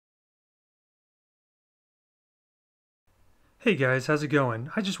Hey guys, how's it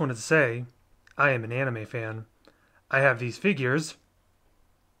going? I just wanted to say, I am an anime fan. I have these figures,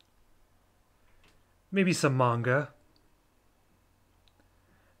 maybe some manga,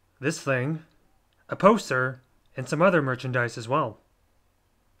 this thing, a poster, and some other merchandise as well.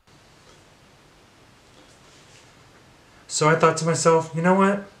 So I thought to myself, you know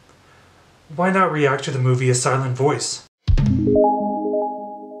what? Why not react to the movie A Silent Voice?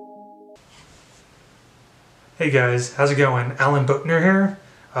 Hey guys, how's it going? Alan Bookner here.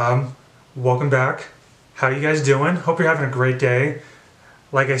 Welcome back. How you guys doing? Hope you're having a great day.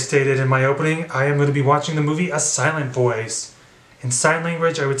 Like I stated in my opening, I am going to be watching the movie A Silent Voice. In sign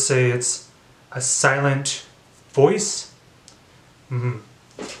language, I would say it's a silent voice.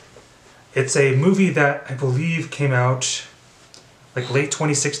 It's a movie that I believe came out like late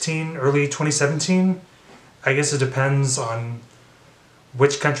 2016, early 2017. I guess it depends on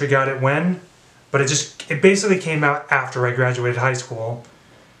which country got it when, but it basically came out after I graduated high school,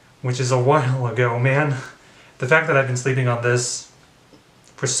 which is a while ago, man. The fact that I've been sleeping on this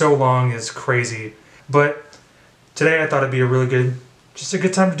for so long is crazy. But today I thought it'd be just a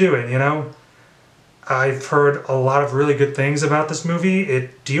good time to do it, you know? I've heard a lot of really good things about this movie.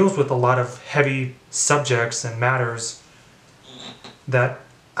 It deals with a lot of heavy subjects and matters that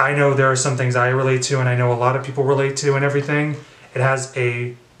I know there are some things I relate to and I know a lot of people relate to and everything. It has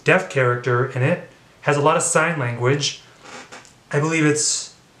a deaf character in it, has a lot of sign language. I believe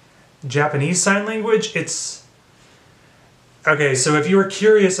it's Japanese sign language. Okay, so if you were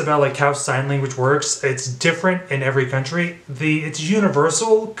curious about like how sign language works, it's different in every country. It's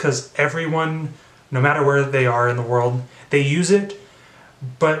universal because everyone, no matter where they are in the world, they use it,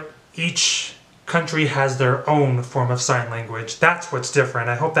 but each country has their own form of sign language. That's what's different.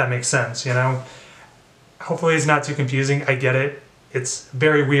 I hope that makes sense, you know? Hopefully it's not too confusing. I get it. It's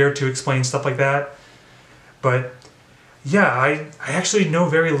very weird to explain stuff like that. But yeah, I actually know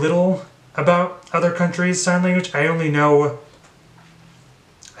very little about other countries' sign language. I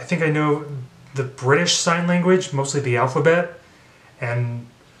think I know the British Sign Language, mostly the alphabet, and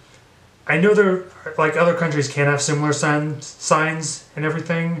I know like other countries can have similar signs and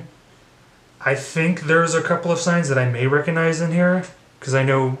everything. I think there's a couple of signs that I may recognize in here, because I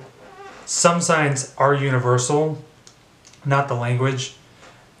know some signs are universal, not the language.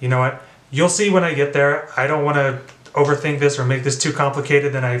 You know what? You'll see when I get there. I don't want to overthink this or make this too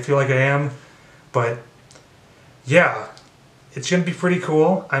complicated than I feel like I am, but yeah. It's going to be pretty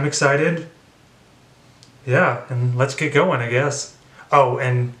cool. I'm excited. Yeah, and let's get going, I guess. Oh,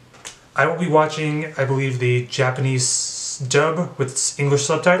 and I will be watching, I believe, the Japanese dub with English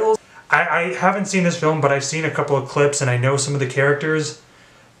subtitles. I haven't seen this film, but I've seen a couple of clips and I know some of the characters,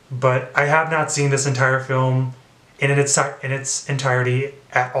 but I have not seen this entire film in its entirety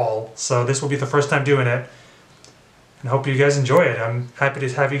at all. So this will be the first time doing it, and I hope you guys enjoy it. I'm happy to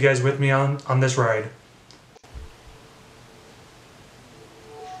have you guys with me on this ride.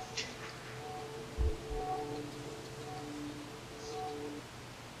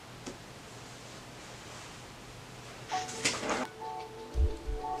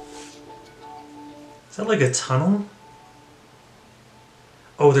 Is that like a tunnel?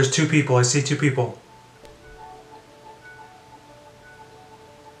 Oh, there's two people. I see two people.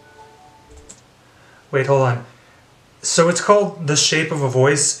 Wait, hold on. So it's called The Shape of a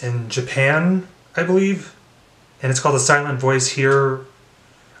Voice in Japan, I believe. And it's called A Silent Voice here,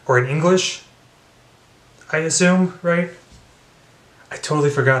 or in English, I assume, right? I totally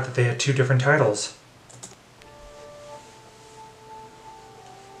forgot that they had two different titles.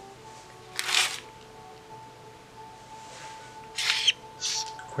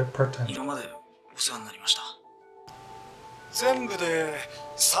 Quit part-time. 今までお世話になりました。全部で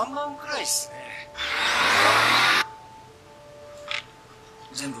3万くらいっすね。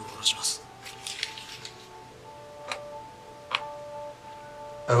全部下ろします。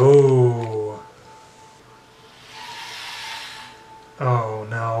Oh. Oh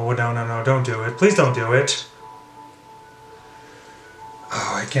no, no, no, no, don't do it. Please don't do it.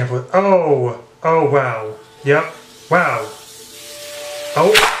 Oh, I can't believe. Oh! Oh, wow. Yep. Wow.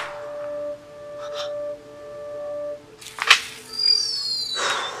 Oh!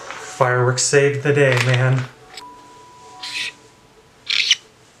 Fireworks saved the day, man.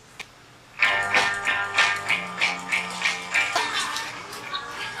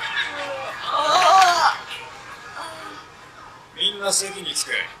 Everyone, 席に着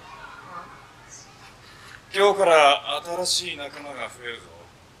け。今日から新しい仲間が増えるぞ。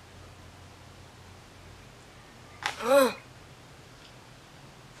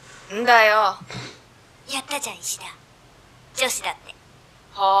んだよ。やったじゃん石田。女子だって。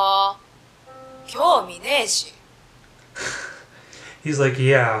はあ。興味ねえし。He's like,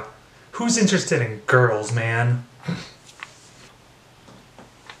 yeah, who's interested in girls, man?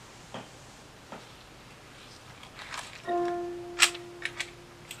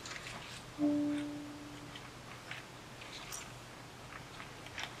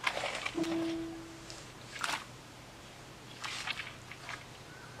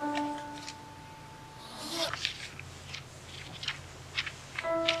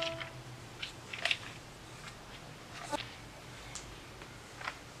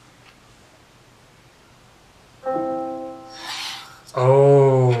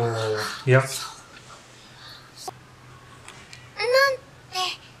 Oh, yep. なんて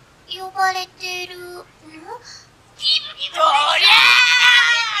呼ばれてるの？りゃ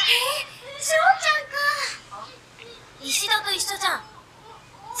翔ちゃんか。石田と一緒じゃん。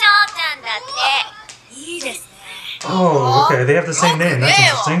翔ちゃんだって。いいですね。 Oh, okay, they have the same name. That's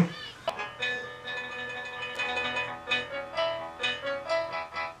interesting.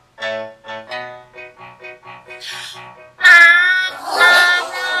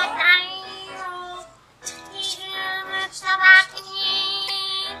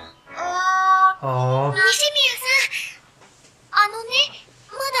 西宮さん、あのね、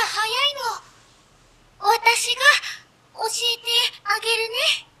まだ早いの。私が教えてあげるね。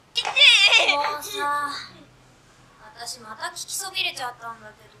もうさ、私また聞きそびれちゃったん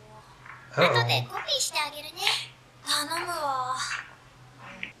だけど。 後で Uh-oh. コピーしてあげるね。頼むわ。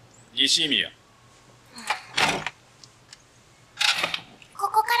西宮。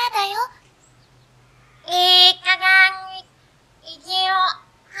ここからだよ。いい加減に意地を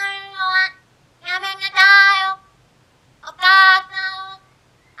張るのはやめなさいよ。お母さんを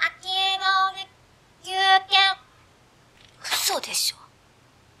秋色で休憩。嘘でしょ。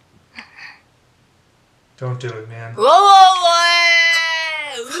Don't do it, man. うわうわうわ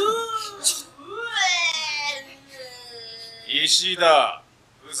石田、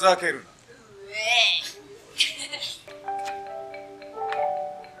ふざけるな。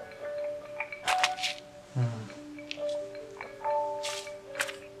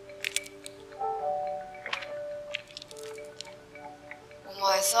お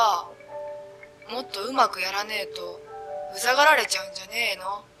前さ、もっとうまくやらねえとうざがられちゃうんじゃねえ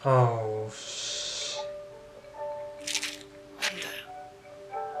の？ Oh, なんだよ。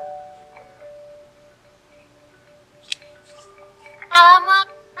友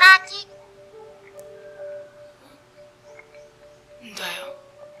達。なんだよ。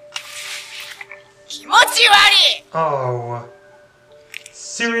気持ち悪い。 oh.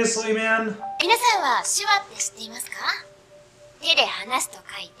 Seriously, man? 皆さんは手話って知っていますか？手で話すと書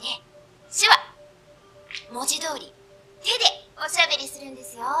いて手話。文字通り手でおしゃべりするんで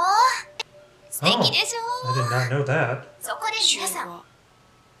すよ。素敵でしょ？ I did not know that. そこで皆さん。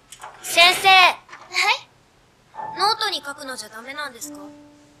先生、はい。ノートに書くのじゃダメなんですか？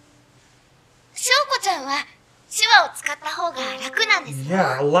翔子ちゃんは手話を使った方が楽なんですよ。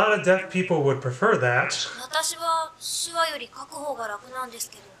 Yeah, a lot of deaf people would prefer that. 私は手話より書く方が楽なんで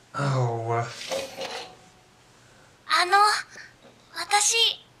すけど。 Oh, 私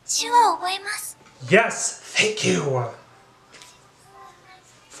手話を覚えます。 yes, thank you.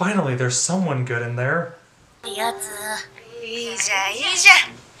 Finally, there's someone good in there. やつ。いいじゃん、いいじゃ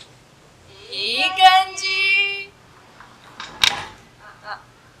ん。いい感じ。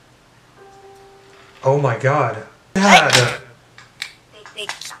 Oh my god. Dad. 出て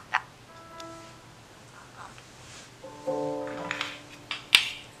きた。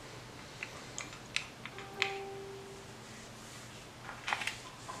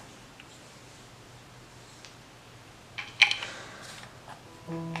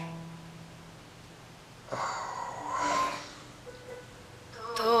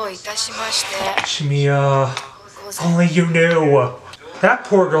どういたしまして。 Shimiya, if only you knew. That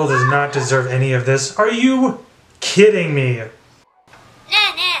poor girl does not deserve any of this. Are you kidding me? ねえね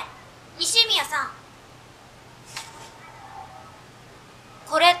え、西宮さん。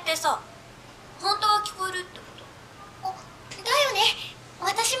これってさ、本当は聞こえるってこだよね。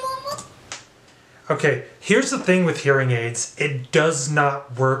私も思っ Okay, here's the thing with hearing aids. It does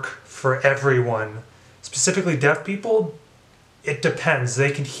not work for everyone. Specifically deaf people, it depends. They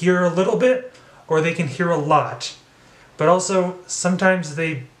can hear a little bit or they can hear a lot. But also, sometimes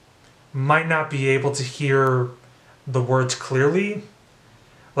they might not be able to hear the words clearly.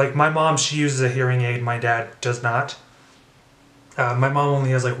 Like my mom, she uses a hearing aid. My dad does not. My mom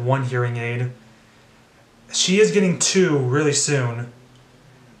only has like one hearing aid. She is getting two really soon.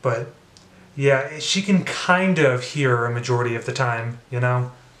 But yeah, she can kind of hear a majority of the time, you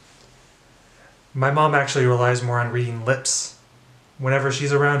know? My mom actually relies more on reading lips whenever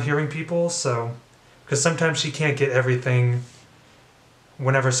she's around hearing people, so... Because sometimes she can't get everything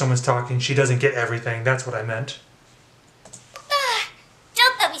whenever someone's talking, she doesn't get everything. That's what I meant. ちょ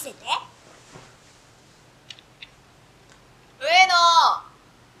っと見せて。上野、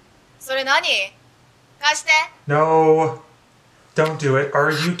それ何？貸して。 No, don't do it.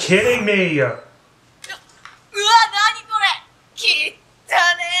 Are you kidding me? うわ、何これ。きった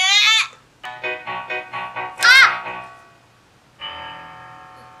ねー。あ。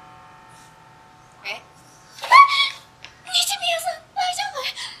え？西宮さん、大丈夫？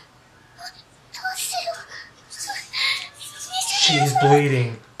どうしよう。 She's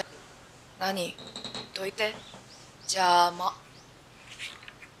bleeding. 何？どいて。邪魔。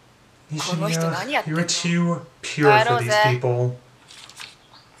 Nishimiya, you're too pure for these people.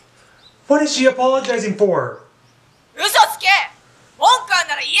 What is she apologizing for? 嘘つけ。文句あん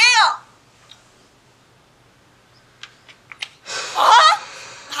なら言えよ。あ？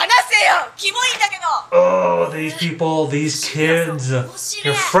話せよ。キモいんだけど。 Oh, these people, these kids.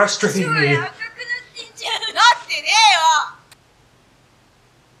 You're frustrating me. なってねえ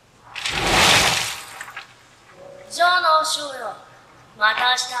よ。じゃあな、しようよ。また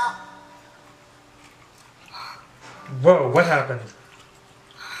明日。 Whoa, what happened?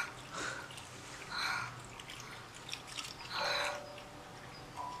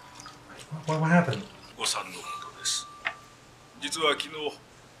 What happened? ごさんのことです。実は昨日、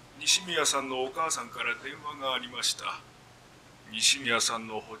西宮さんのお母さんから電話がありました。西宮さん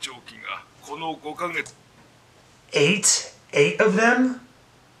の補聴器がこの5ヶ月。Eight of them?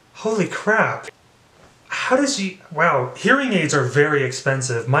 Holy crap. How does she... Wow, hearing aids are very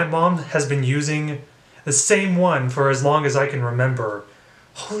expensive. My mom has been using the same one for as long as I can remember.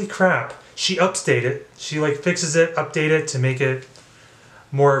 Holy crap. She updated it. She like fixes it, update it to make it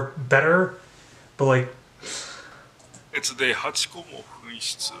more better. But like... 別で8個も紛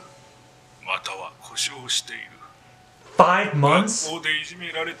失。または故障している。5 months? 学校でいじ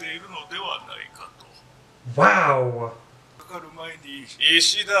められているのではないかと。 Wow. かかる前に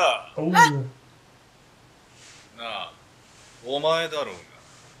石だ。 Oh. なあ、お前だろうが。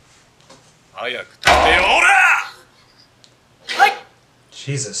早く立てよ、おら！はい。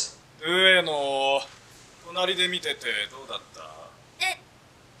 Jesus. 上野、隣で見ててどうだった？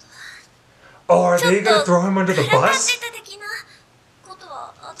 Oh, are they gonna throw him under the bus?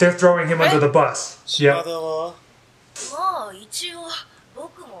 They're throwing him under the bus. 島 Yep. 田は？まあ一応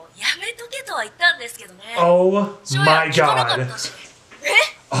僕もやめとけとは言ったんですけどね。 Oh my 聞かなかっ god. たし。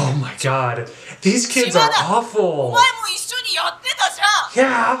 Oh my god. These kids are お awful. 前も一緒にやってたじゃ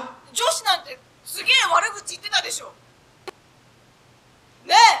ん。 Yeah. 女子なんてすげえ悪口言ってたでしょ。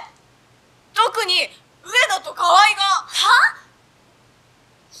ねえ、特に上野と河合が。は？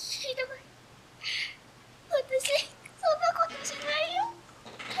ひどい。私そんなことしないよ。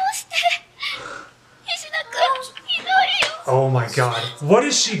どうして？石田君ひどいよ。 Oh my god. What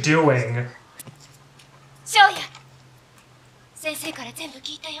is she doing? 翔也、先生から全部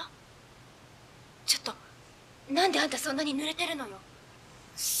聞いたよ。ちょっとなんであんたそんなに濡れてるのよ。うっ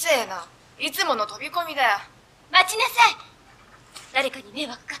せえな、いつもの飛び込みだよ。待ちなさい。誰かに迷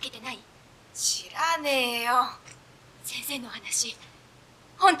惑かけてない？知らねえよ。先生の話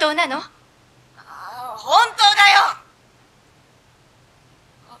本当なの？ああ、本当だよ。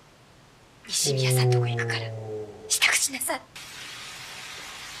西宮さんとこ行くから支度しなさい。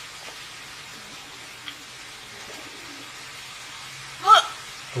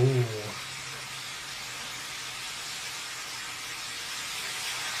 Ooh.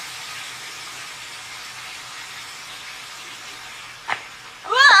 う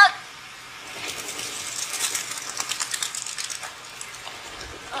わ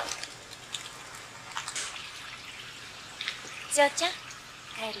翔ちゃん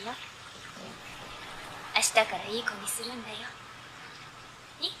帰るよ。明日からいい子にするんだよ。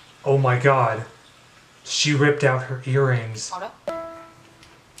 Oh my god. She ripped out her earrings. あれ？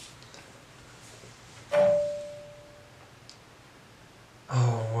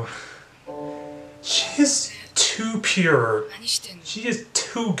 Oh. She is too pure. 何してんの？ She is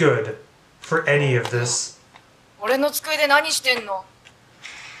too good for any of this. 俺の机で何してんの？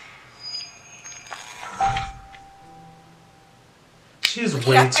 She is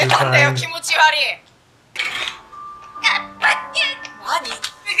や way って too たんだよ、 kind. 気持ち悪い。何？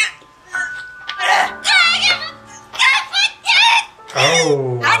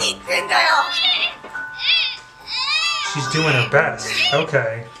 Oh. 何言ってんだよ。 She's doing her best.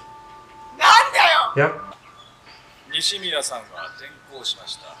 Okay. なんだよ。 Yep. 西宮さんは転校しま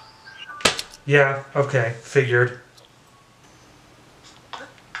した。 Yeah, okay. Figured.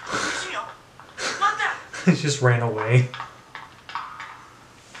 He just ran away.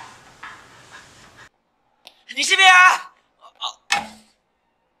 西宮。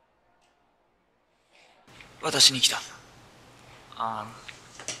私に来た。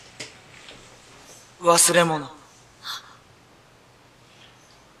忘れ物。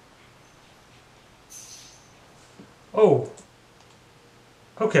Oh.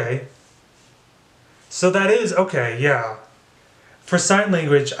 Okay. So that is okay, yeah. For sign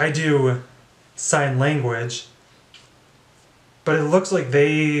language, I do sign language. But it looks like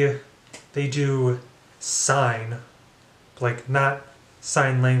they do sign. Like not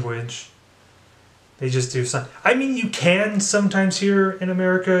sign language. They just do sign. I mean, you can sometimes here in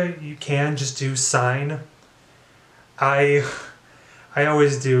America, you can just do sign. I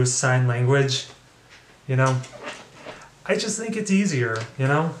always do sign language, you know. I just think it's easier, you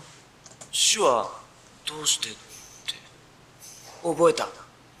know. 手話どうしてって覚えた。て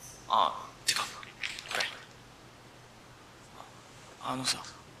かこれさ、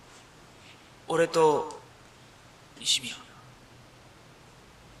俺と西宮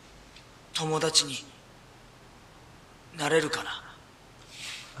友達になれるかな。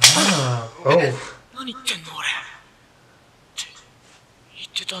Oh. 何言ってんの俺って言っ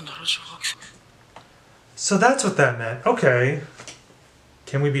てたんだろ小学生。 So that's what that meant. Okay.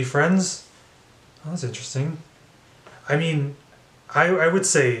 Can we be friends? Oh, that's interesting. I mean, I would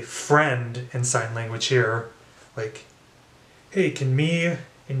say friend in sign language here. Like, hey, can me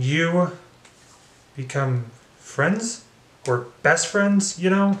and you become friends? Or best friends, you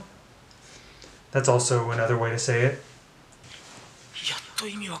know? That's also another way to say it. やっと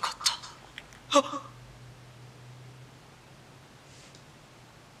意味わかった。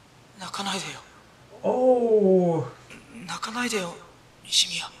泣かないでよ。 Oh. 泣かないでよ、西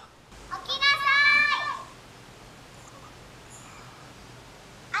宮。起きなさい。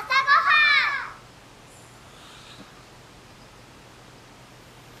朝ごは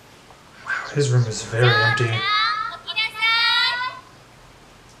ん。 Wow, his room is very empty. 起きなさ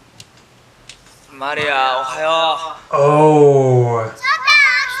い。マリア、おはよ Oh. ちょっと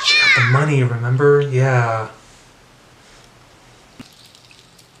She got the money, remember? Yeah.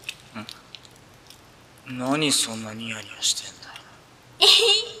 う。何そんなニヤニヤしてんだよ。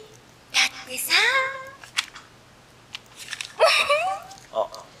だってさ。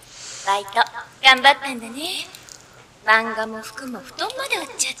バイト頑張ったんだね。漫画も服も布団まで売っ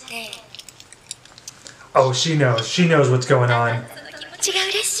ちゃって。Oh, she knows. She knows what's going on. その気持ちが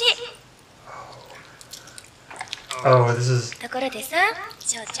嬉しい。 Oh, this is... ところでさ、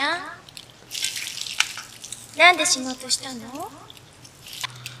翔ちゃん。なんで死のうとしたの？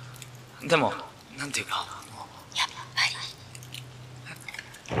でも、なんていうか、やっぱり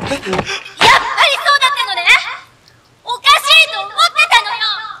そうだったのね。おかしいと思ってたのよ。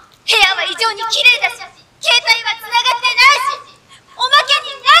部屋は異常に綺麗だし、携帯は繋がってないし、おまけ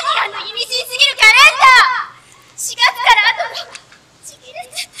に何意味深すぎるカレンダー。4月から後がちぎれ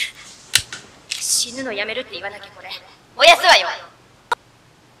てて。死ぬのやめるって言わなきゃこれ燃やすわよ。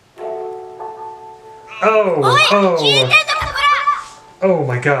 Oh, おい、聞いてん oh. のかこら。 Oh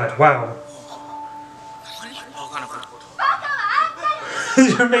my god, wow. 何バカなこと。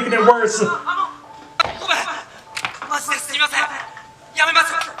 You're making it worse. ごめん、マジですみません。やめま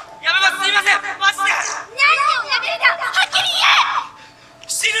す。やめます。すみません。マジで。何をやめるんだ。はっきり言え。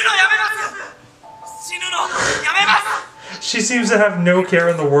死ぬのやめます。死ぬのやめます。 She seems to have no care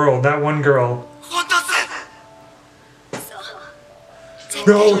in the world, that one girl. 本当っす。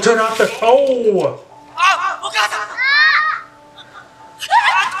 No, turn off the... Oh! お母さん。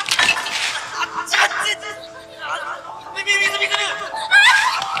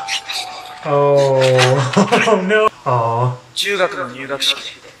Oh, oh no. Aw. 中学の入学式で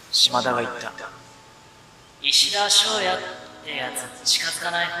島田が言った。石田翔也ってやつ近づか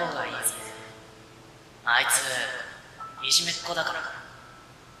ない方がいいぜ。あいついじめっ子だから。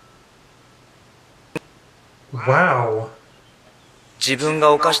 Wow. 自分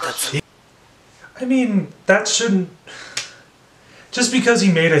が犯した罪。 I mean, that shouldn't... Just because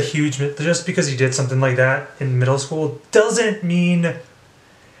he made a huge... Just because he did something like that in middle school doesn't mean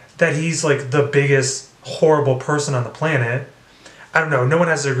that he's like the biggest horrible person on the planet. I don't know, no one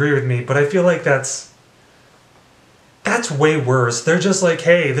has to agree with me, but I feel like that's way worse. They're just like,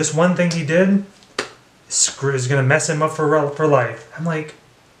 hey, this one thing he did is gonna mess him up for life. I'm like,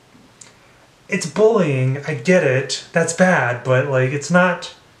 it's bullying, I get it, that's bad, but like, it's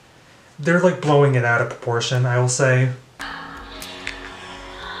not... They're like blowing it out of proportion, I will say.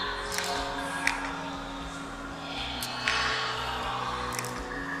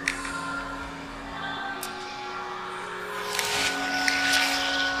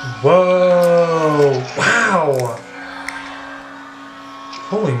 Whoa! Wow!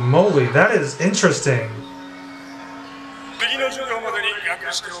 Holy moly, that is interesting.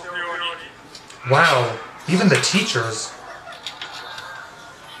 Wow. Even the teachers.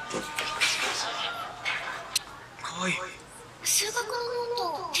 かわいい。数学の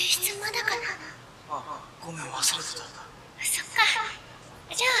ノート提出まだかな。あ、ごめん忘れてた。そっか。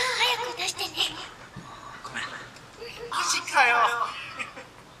じゃあ早く出してね。ごめん。マジかよ。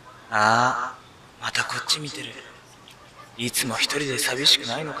ああ、またこっち見てる。いつも一人で寂しく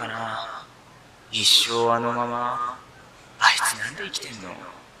ないのかな。一生あのまま。あいつなんで生きてんの。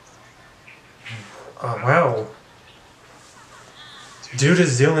Oh, wow. Dude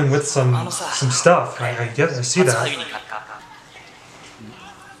is dealing with some stuff. I see 初 that. 旅に買った。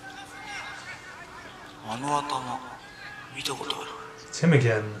あの頭、見たことある。 It's him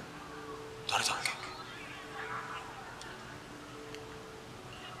again. 誰だっけ。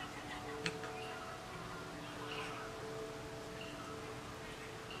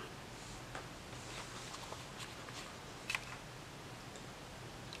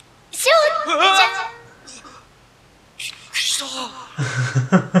しょうちゃん。びっくりした。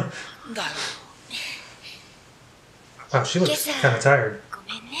だよ。 Wow, she looks kind of tired. ご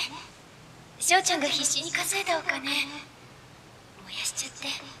めんね。しょうちゃんが必死に稼いだお金燃やしちゃって。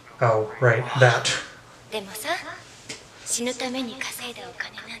 Oh, right, that. でもさ、死ぬために稼いだお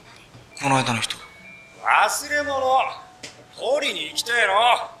金なんて。この間の人。忘れ物取りに行きたいの。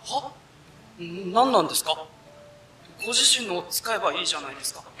は？何なんですか？ご自身のを使えばいいじゃないで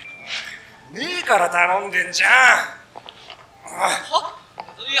すか。ねえから頼んでんじゃん。は？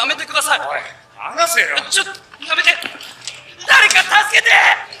やめてください。おい、話せよ。ちょっとやめて。誰か助けて。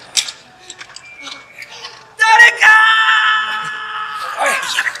誰か。おい、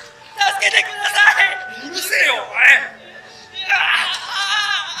助けてください。うるせえよ、お前。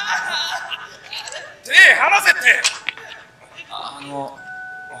手離せって。お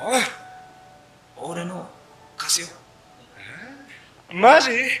い、俺の貸すよ。マジ？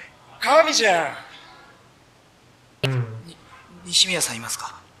神じゃん。西宮さんいます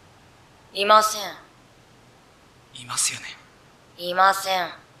か？いません。いますよね。いません。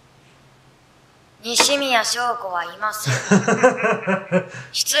西宮翔子はいません。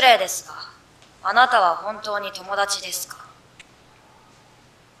失礼ですが、あなたは本当に友達ですか？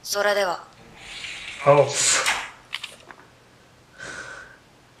それでは。Oh.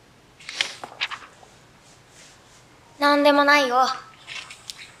 なんでもないよ。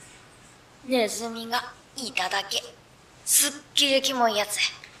ネズミがいただけ。すっげえキモいやつ。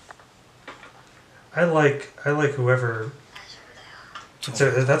 I like whoever.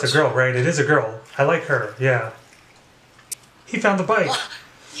 That's a girl, right? It is a girl. I like her. Yeah. He found the bike.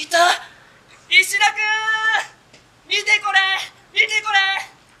 いた。石田くん、見てこれ、見てこれ、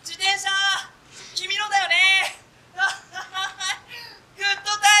自転車、君のだよね。グッ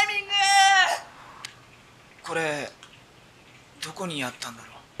ドタイミング。これどこにあったんだろ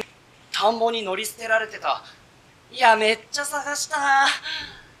う。田んぼに乗り捨てられてた。いや、めっちゃ探した。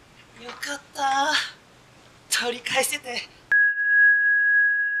よかった。取り返せて。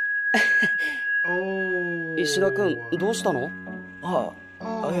石田君、どうしたの？い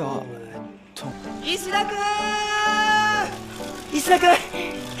や、石田くん、石田くん。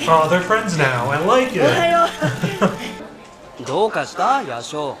Oh, they're friends now. I like おは it. よう。どうかしたヤ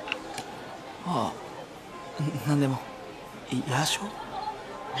ショウ？なんでも。野鳥？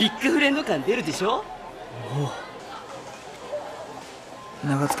ビッグフレンド感出るでしょ？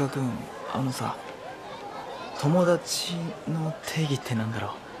長塚君、さ、友達の定義ってなんだ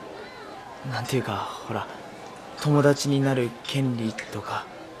ろう。なんていうか、ほら、友達になる権利とか。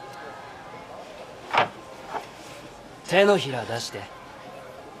手のひら出して。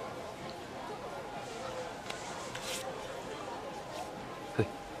ほい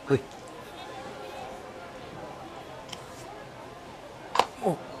ほい。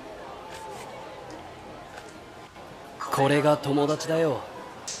これが友達だよ。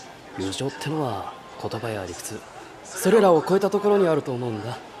友情ってのは言葉や理屈、それらを超えたところにあると思うん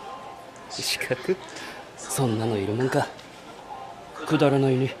だ。資格？そんなのいるもんか。くだらな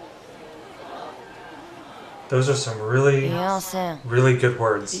いね。 Those are some really, いません。 really good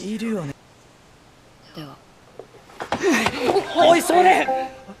words. いるよね。では。おい少年、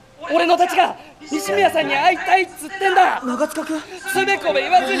俺のたちが西宮さんに会いたいっつってんだ。長塚君、つべこべ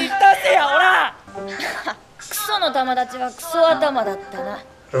言わずに出せや、おら。クソの友達はクソ頭だったな。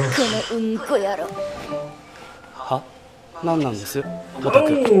このうんこ野郎。は？何なんです？オタ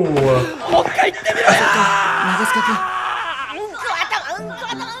ク。 Oh. もう一回言ってみろよ。長塚君。うんこ頭、うんこ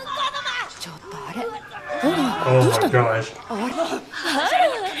頭、うんこ頭。ちょっとあれ。 Oh my gosh. あ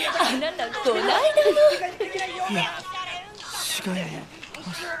なたこないだの。違うよね。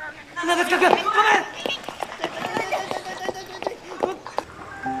長塚君、ご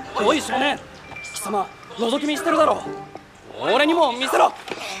めん。おい少年、貴様覗き見してるだろ。俺にも見せろ。ん？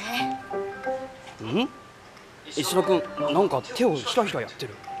石田君、なんか手をひらひらやって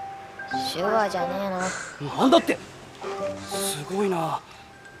る。手話じゃねえの。なんだって。すごいな。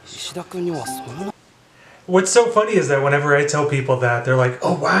石田君にはそんな。What's so funny is that whenever I tell people that, they're like,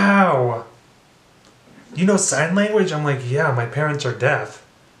 "Oh wow, you know sign language?" I'm like, "Yeah, my parents are deaf.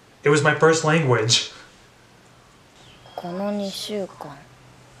 It was my first language." この2週間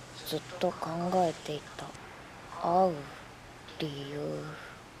ずっと考えていた会う理由。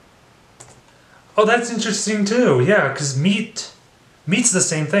 Oh, that's interesting too. Yeah, because meat's the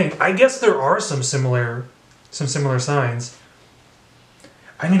same thing. I guess there are some similar signs.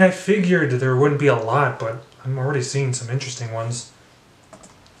 I mean, I figured there wouldn't be a lot, but I'm already seeing some interesting ones.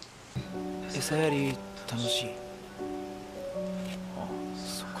 餌やり楽しい。あ、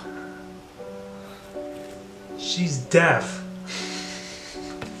そっか。She's deaf.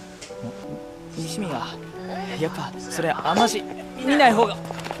 西宮、やっぱそれあんまし見ない方が。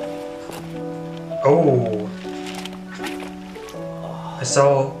Oh. I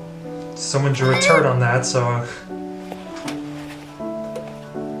saw someone drew a turd on that, so...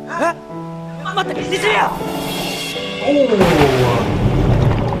 え、待って、西宮。Oh.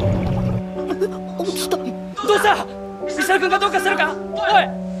 ちょっとどうした？石田君がどうかしてるか？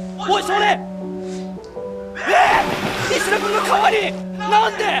おい少年。石田君の顔にな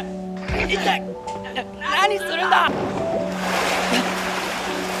んで？一体何するんだ？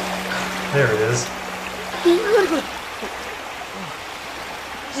 There it is. 何これ？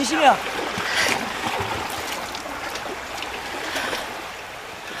西宮。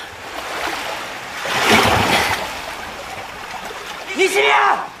西宮。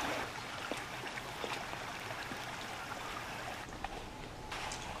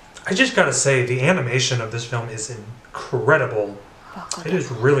I just gotta say, the animation of this film is incredible. It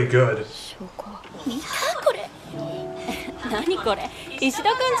is really good. 見たこれ。何これ？石田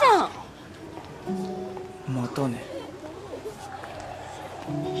くんじゃん。またね。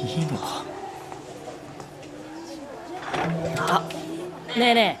いいのか。あ、ね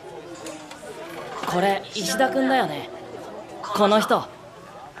えねえ。これ石田くんだよね。この人。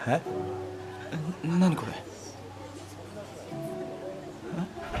え？何これ？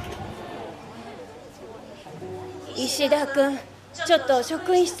石田くん、ちょっと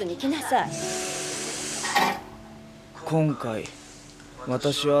職員室に来なさい。今回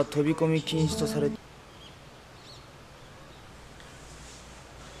私は飛び込み禁止とされて。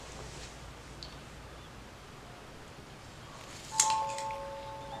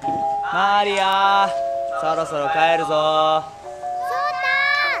マリア、そろそろ帰るぞ。そうた、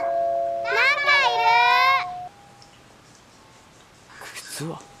なんかいる。靴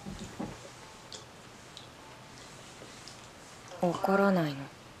は？怒らないの？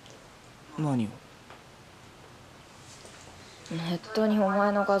何を？ネットにお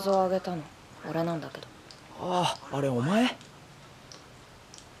前の画像を上げたの俺なんだけど。ああ、あれお前？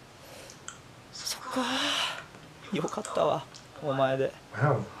そっか、よかったわ、お前で。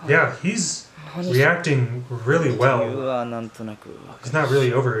 Wow. Yeah, he's reacting really 理由 well. はなんとなく。 He's not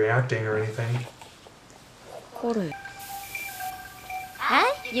really overreacting or anything. これはい、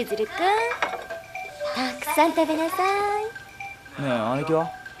ゆずるくん。たくさん食べなさい。ねえ、姉貴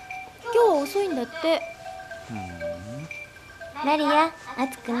は？今日は遅いんだって。ナリア、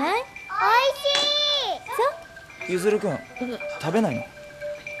暑くない？おいしい。そう。ゆずるくん、食べないの？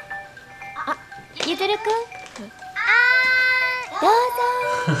ゆずるくん。どうぞ。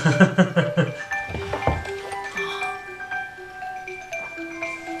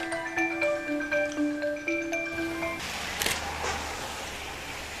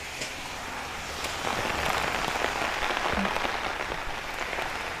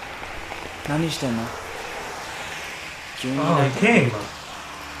何してんの？急にい Oh, ない he と。 came.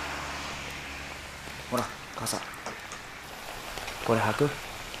 ほら、傘。これ履く？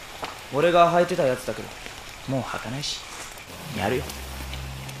俺が履いてたやつだけど、もう履かないし。やるよ。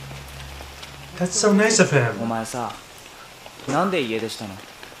 That's so nice of お him. 前さ、なんで家出したの？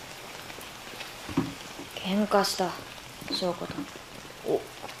喧嘩した翔子と。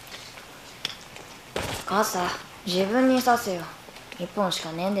傘自分に刺せよ。1本し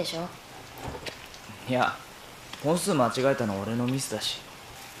かねえんでしょ。いや、本数間違えたの俺のミスだし。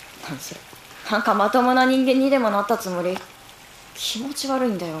なんそれ。なんかまともな人間にでもなったつもり。気持ち悪い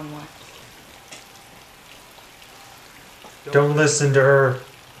んだよお前。 Don't listen to her.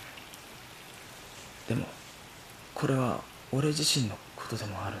 でも、これは俺自身のことで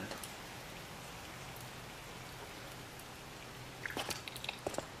もあるんだ。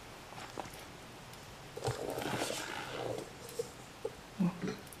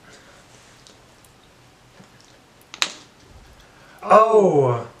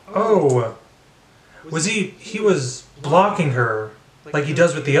Oh, oh. Was he was blocking her like he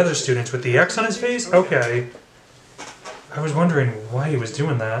does with the other students with the X on his face? Okay. I was wondering why he was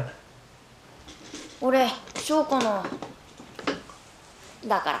doing that. 俺翔子の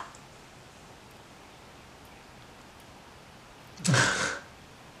だから。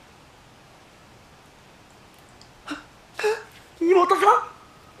妹さん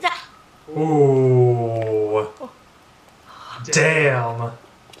じゃ Ooh. Damn.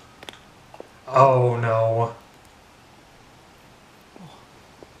 Oh no.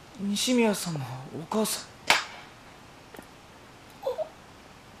 西宮さんのお母さん。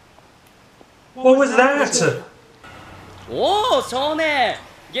 What was that? おお少年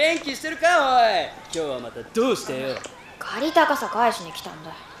元気してるかおい。今日はまたどうしてよ。借りた傘返しに来たん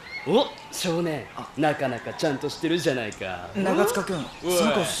だ。お少年なかなかちゃんとしてるじゃないか。長塚君、そ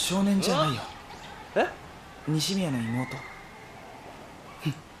の子少年じゃないよ。え？西宮の妹。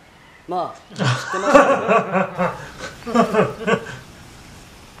まあ知ってます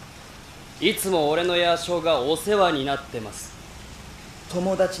よ。いつも俺の野鳥がお世話になってます。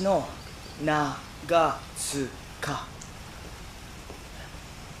友達の長塚。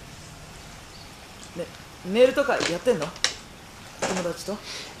メールとかやってんの？友達と。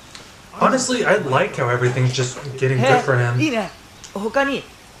 Honestly, I like how everything's just getting good for him. いいね。他に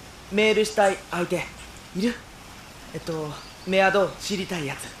メールしたい相手いる？メアド知りたい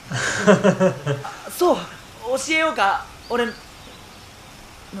やつ。そう、教えようか。俺何？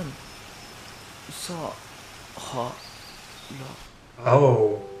さはら。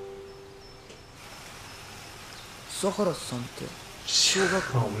 Oh. 佐原さんって小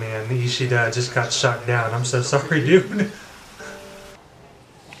学校。 Oh man, the Ishida just got shot down. I'm so sorry, dude.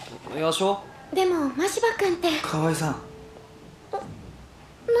 野鳥？でも真柴君って河合さん。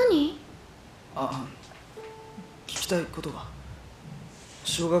何？あ、聞きたいことが。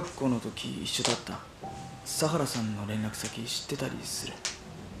小学校の時一緒だった佐原さんの連絡先知ってたりする？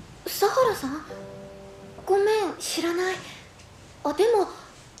佐原さん？ごめん、知らない。あ、でも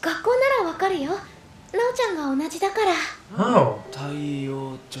学校ならわかるよ。なおちゃんが同じだから。 Oh. 太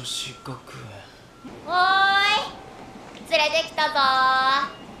陽女子学園。おーい、連れてきたぞ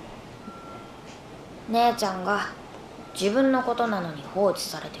ー。姉ちゃんが自分のことなのに放置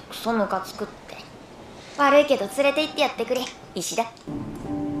されてクソムカつくって。悪いけど連れて行ってやってくれ、石田。こ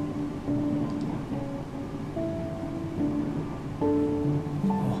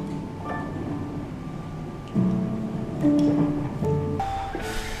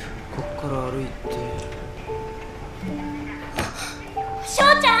っから歩いて。翔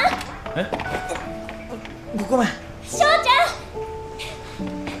ちゃん？ごめん。翔ちゃん、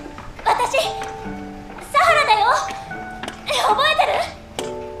私佐原だよ。覚えて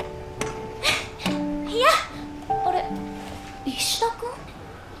る？いや、あれ石田君？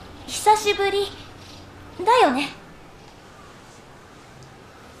久しぶりだよね。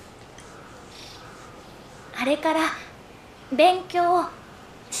あれから勉強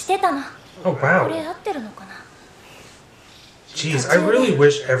してたの。 Oh こ wow. れ合ってるのかな？ Jeez, I really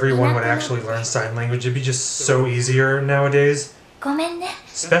wish everyone would actually learn sign language. It'd be just so easier nowadays. ごめんね。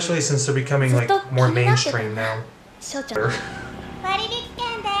 Especially since they're becoming like more mainstream now. 翔ちゃん。割引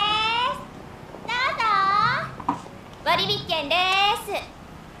券でーす。どうぞ。割引券でーす。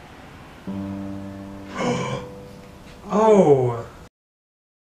Oh.